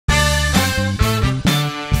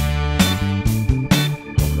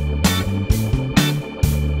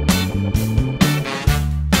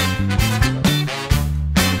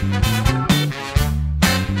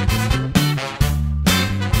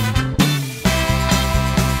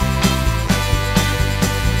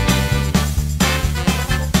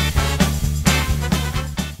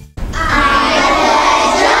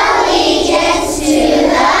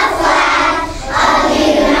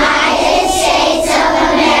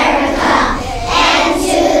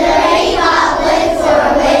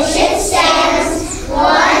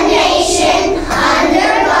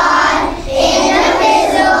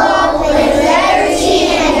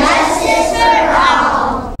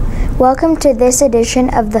Welcome to this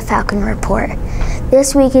edition of the Falcon Report.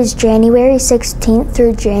 This week is January 16th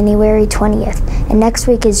through January 20th, and next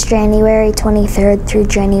week is January 23rd through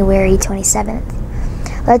January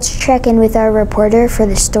 27th. Let's check in with our reporter for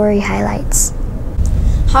the story highlights.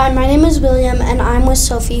 Hi, my name is William, and I'm with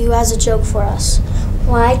Sophie, who has a joke for us.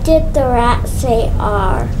 Why did the rat say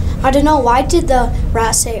R? I don't know, why did the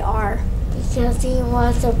rat say R? Because he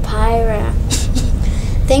was a pirate.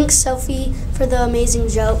 Thanks, Sophie, for the amazing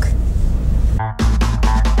joke.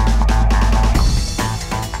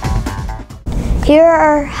 Here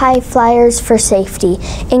are our high flyers for safety.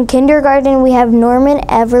 In kindergarten, we have Norman,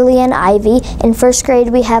 Everly, and Ivy. In first grade,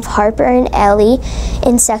 we have Harper and Ellie.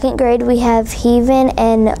 In second grade, we have Heaven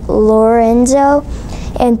and Lorenzo.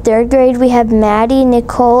 In third grade, we have Maddie,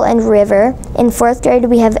 Nicole, and River. In fourth grade,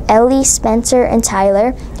 we have Ellie, Spencer, and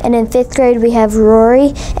Tyler. And in fifth grade, we have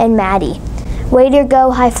Rory and Maddie. Way to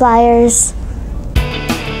go, high flyers!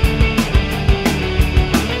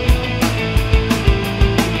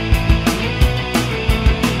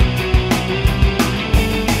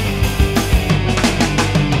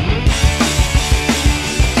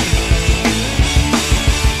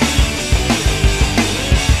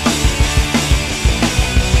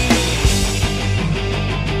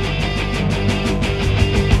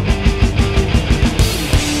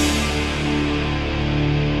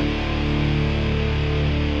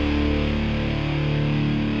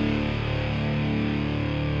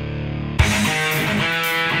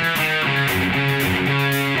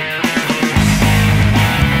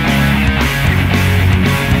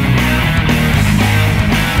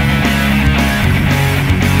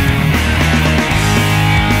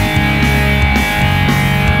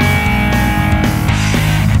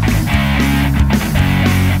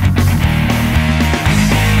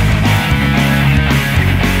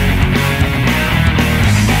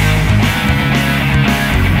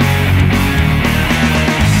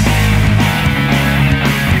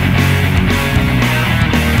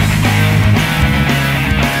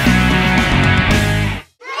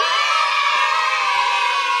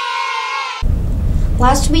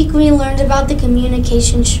 Last week we learned about the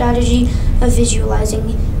communication strategy of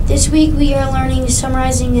visualizing. This week we are learning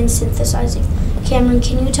summarizing and synthesizing. Cameron,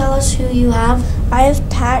 can you tell us who you have? I have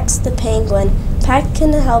Pax the penguin. Pax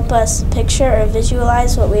can help us picture or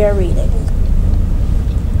visualize what we are reading.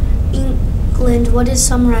 England, what is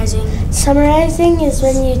summarizing? Summarizing is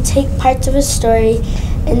when you take parts of a story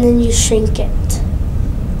and then you shrink it.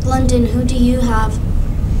 London, who do you have?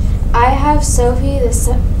 I have Sophie, the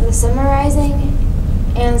summarizing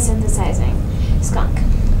and synthesizing. Skunk.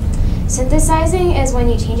 Synthesizing is when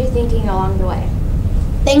you change your thinking along the way.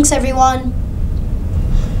 Thanks, everyone.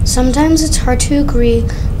 Sometimes it's hard to agree.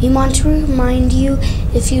 We want to remind you,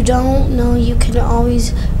 if you don't know, you can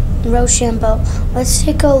always Rochambeau. Let's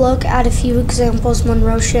take a look at a few examples when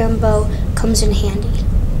Rochambeau comes in handy.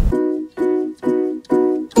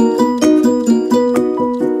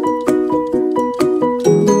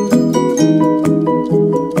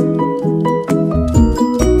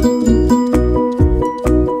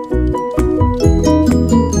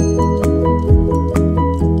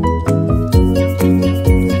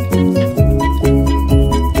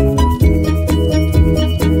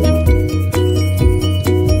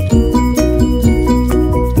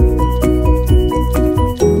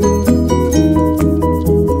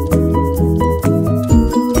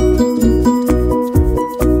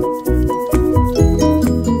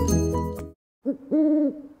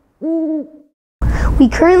 We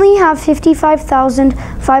currently have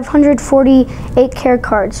 55,548 care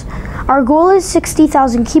cards. Our goal is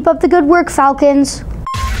 60,000. Keep up the good work, Falcons.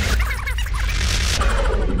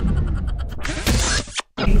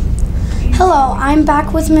 Hello, I'm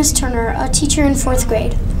back with Miss Turner, a teacher in 4th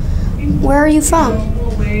grade. Where are you from?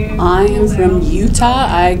 I am from Utah.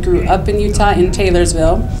 I grew up in Utah in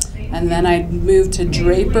Taylorsville, and then I moved to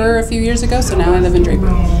Draper a few years ago, so now I live in Draper.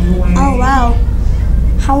 Oh, wow.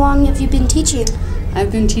 How long have you been teaching? I've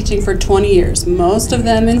been teaching for 20 years, most of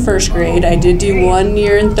them in 1st grade. I did do 1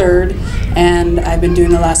 year in 3rd, and I've been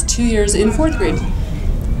doing the last 2 years in 4th grade.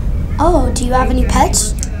 Oh, do you have any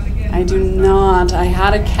pets? I do not. I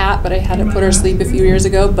had a cat, but I had to put her to sleep a few years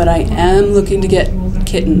ago, but I am looking to get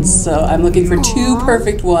kittens, so I'm looking for 2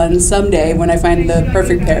 perfect ones someday when I find the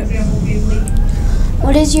perfect pair.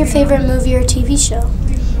 What is your favorite movie or TV show?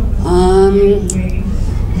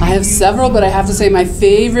 I have several, but I have to say my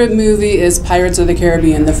favorite movie is Pirates of the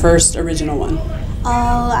Caribbean, the first original one.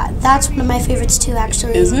 Oh, that's one of my favorites too,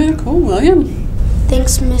 actually. Is it? Cool, William.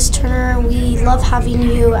 Thanks, Miss Turner. We love having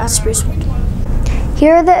you at Sprucewood.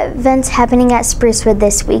 Here are the events happening at Sprucewood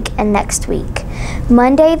this week and next week.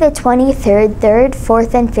 Monday the 23rd, 3rd,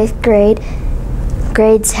 4th, and 5th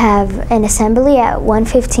grades have an assembly at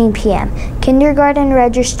 1:15 p.m. Kindergarten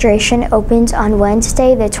registration opens on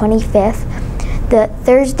Wednesday the 25th. The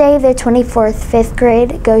Thursday the 24th, 5th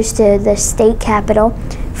grade goes to the state capitol.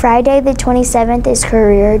 Friday the 27th is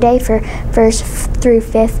career day for 1st through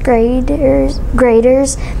 5th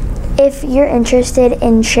graders. If you're interested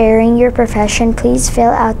in sharing your profession, please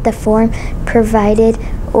fill out the form provided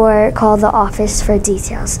or call the office for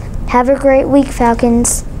details. Have a great week,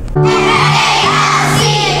 Falcons.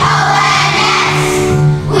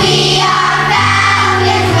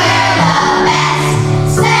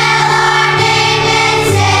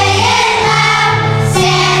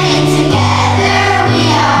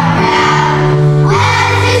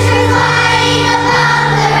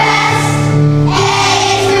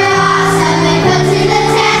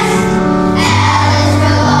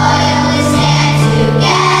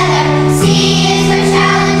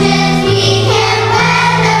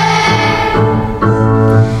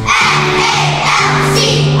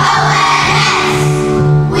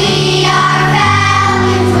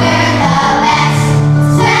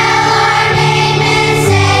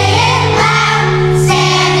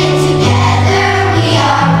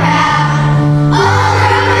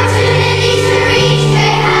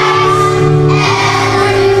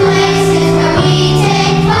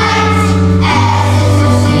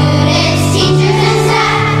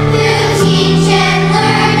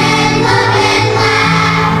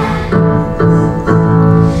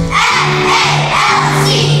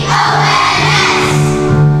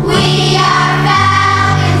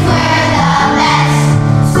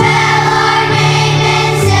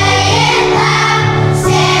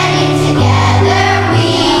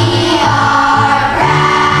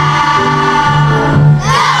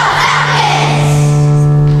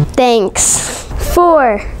 Thanks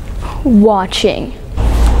for watching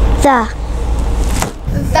The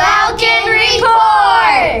Falcon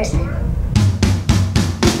Report!